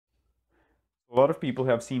A lot of people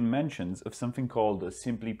have seen mentions of something called a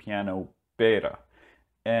Simply Piano beta,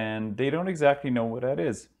 and they don't exactly know what that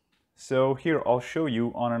is. So here, I'll show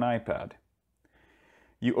you on an iPad.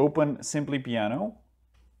 You open Simply Piano,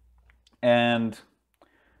 and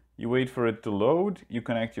you wait for it to load. You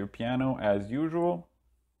connect your piano as usual.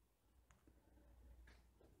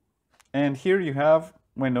 And here you have,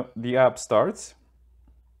 when the app starts,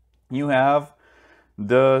 you have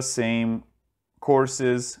the same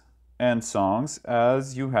courses and songs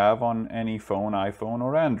as you have on any phone, iPhone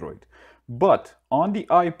or Android. But on the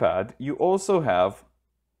iPad, you also have,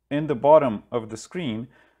 in the bottom of the screen,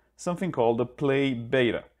 something called a Play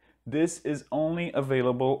Beta. This is only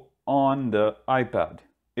available on the iPad.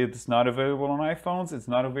 It's not available on iPhones, it's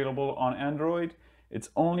not available on Android, it's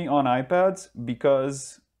only on iPads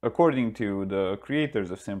because, according to the creators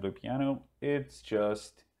of Simply Piano, it's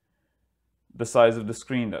just the size of the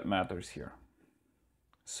screen that matters here.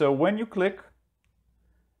 So when you click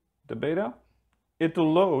the beta, it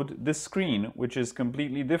will load this screen, which is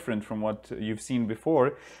completely different from what you've seen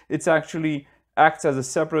before. It's actually acts as a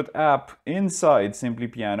separate app inside Simply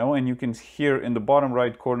Piano, and you can here in the bottom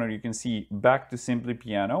right corner, you can see back to Simply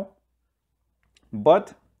Piano.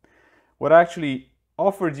 But what actually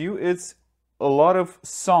offered you is a lot of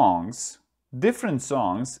songs, different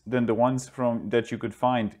songs than the ones that you could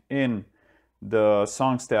find in the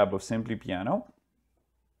Songs tab of Simply Piano.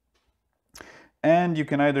 And you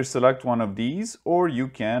can either select one of these or you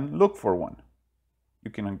can look for one. You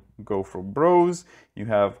can go for browse, you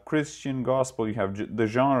have Christian, gospel, you have the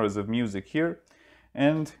genres of music here,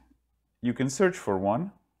 and you can search for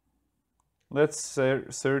one. Let's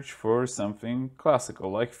search for something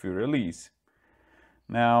classical like Fur-Elise.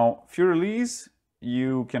 Now, Fur-Elise,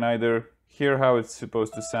 you can either hear how it's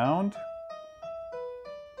supposed to sound,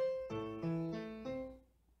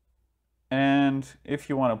 and if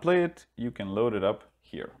you want to play it, you can load it up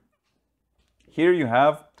here. Here you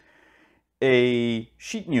have a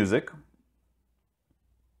sheet music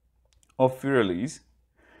of Fur-Elise,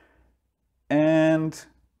 and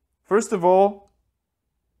first of all,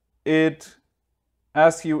 it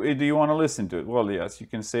asks you, do you want to listen to it? Well, yes, you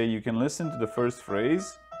can say you can listen to the first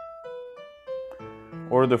phrase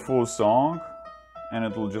or the full song, and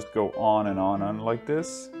it will just go on and on like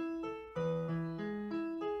this.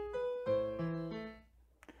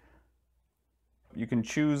 You can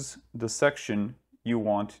choose the section you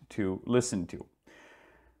want to listen to.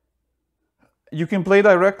 You can play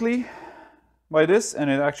directly by this, and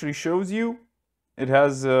it actually shows you. It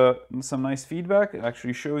has some nice feedback. It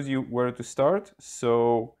actually shows you where to start.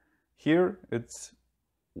 So here it's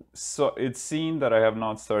seen that I have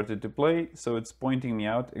not started to play, so it's pointing me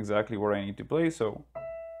out exactly where I need to play. So,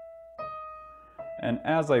 and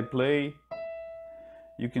as I play,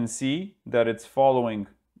 you can see that it's following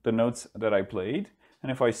the notes that I played,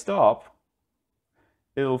 and if I stop,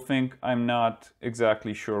 it'll think I'm not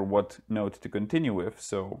exactly sure what note to continue with,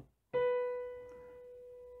 so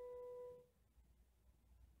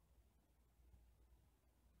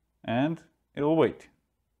and it'll wait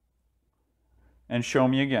and show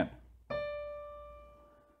me again.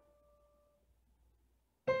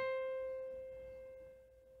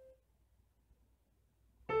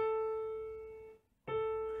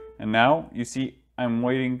 And now you see I'm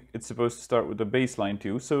waiting. It's supposed to start with the bass line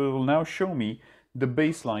 2, so it will now show me the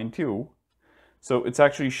bass line 2. So it's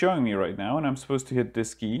actually showing me right now, and I'm supposed to hit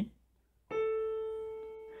this key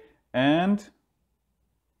and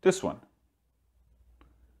this one.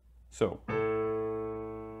 So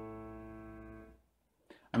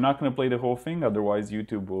I'm not going to play the whole thing, otherwise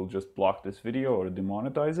YouTube will just block this video or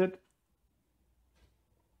demonetize it.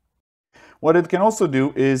 What it can also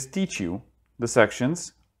do is teach you the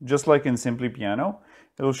sections, just like in Simply Piano.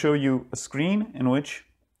 It'll show you a screen in which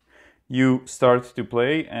you start to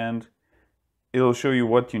play, and it'll show you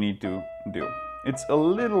what you need to do. It's a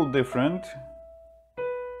little different.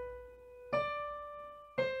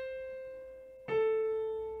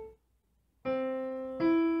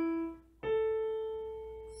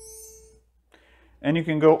 And you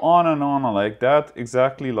can go on and on like that,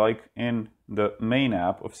 exactly like in the main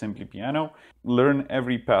app of Simply Piano. Learn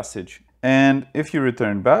every passage. And if you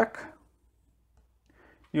return back,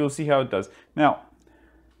 you'll see how it does. Now,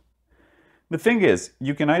 the thing is,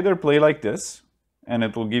 you can either play like this, and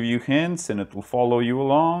it will give you hints, and it will follow you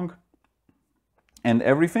along, and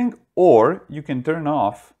everything, or you can turn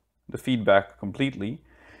off the feedback completely,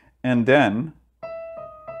 and then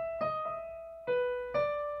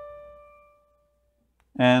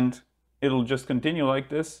it'll just continue like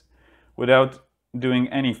this without doing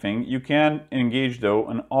anything. You can engage though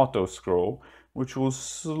an auto scroll, which will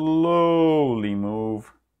slowly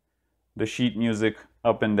move the sheet music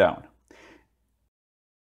up and down.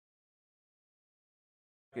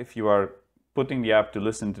 If you are putting the app to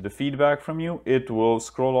listen to the feedback from you, it will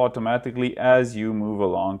scroll automatically as you move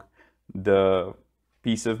along the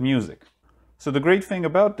piece of music. So the great thing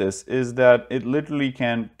about this is that it literally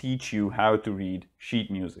can teach you how to read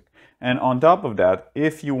sheet music. And on top of that,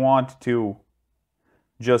 if you want to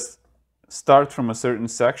just start from a certain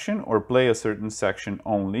section or play a certain section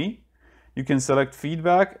only, you can select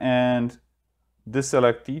feedback and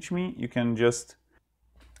deselect teach me. You can just,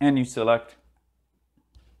 and you select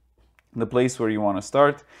the place where you want to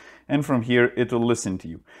start, and from here it will listen to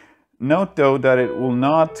you. Note though that it will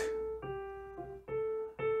not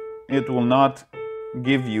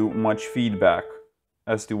give you much feedback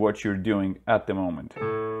as to what you're doing at the moment.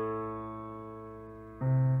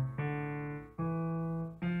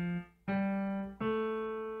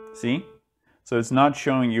 See? So it's not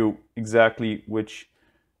showing you exactly which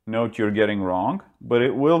note you're getting wrong, but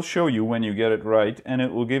it will show you when you get it right, and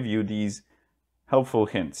it will give you these helpful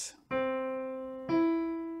hints.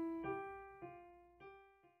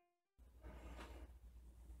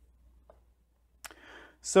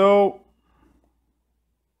 So,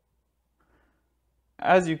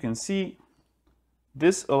 as you can see,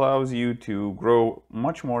 this allows you to grow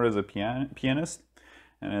much more as a pianist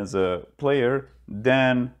and as a player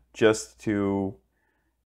than just to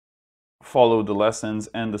follow the lessons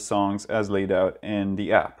and the songs as laid out in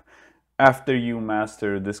the app. After you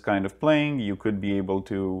master this kind of playing, you would be able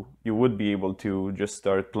to just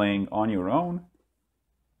start playing on your own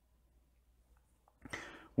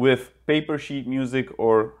with paper sheet music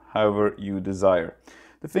or however you desire.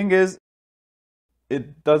 The thing is,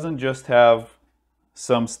 it doesn't just have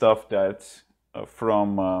some stuff that's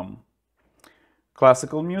from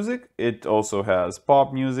classical music. It also has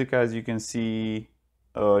pop music, as you can see,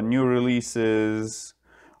 new releases,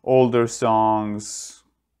 older songs.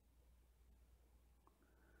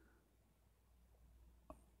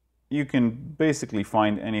 You can basically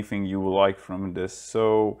find anything you like from this,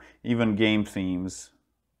 so even game themes.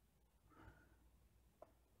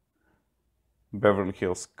 Beverly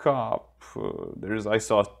Hills Cop, I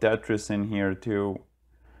saw Tetris in here too.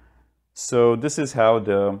 So this is how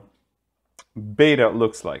the beta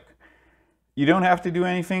looks like. You don't have to do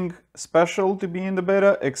anything special to be in the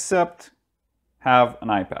beta except have an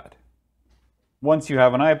iPad. Once you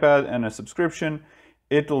have an iPad and a subscription,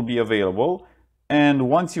 it will be available. And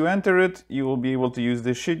once you enter it, you will be able to use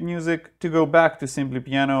this sheet music. To go back to Simply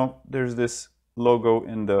Piano, there's this logo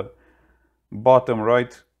in the bottom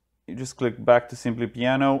right. You just click back to Simply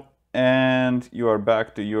Piano and you are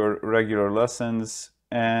back to your regular lessons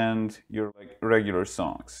and your regular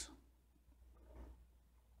songs.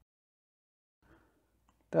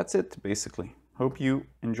 That's it, basically. Hope you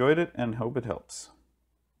enjoyed it and hope it helps.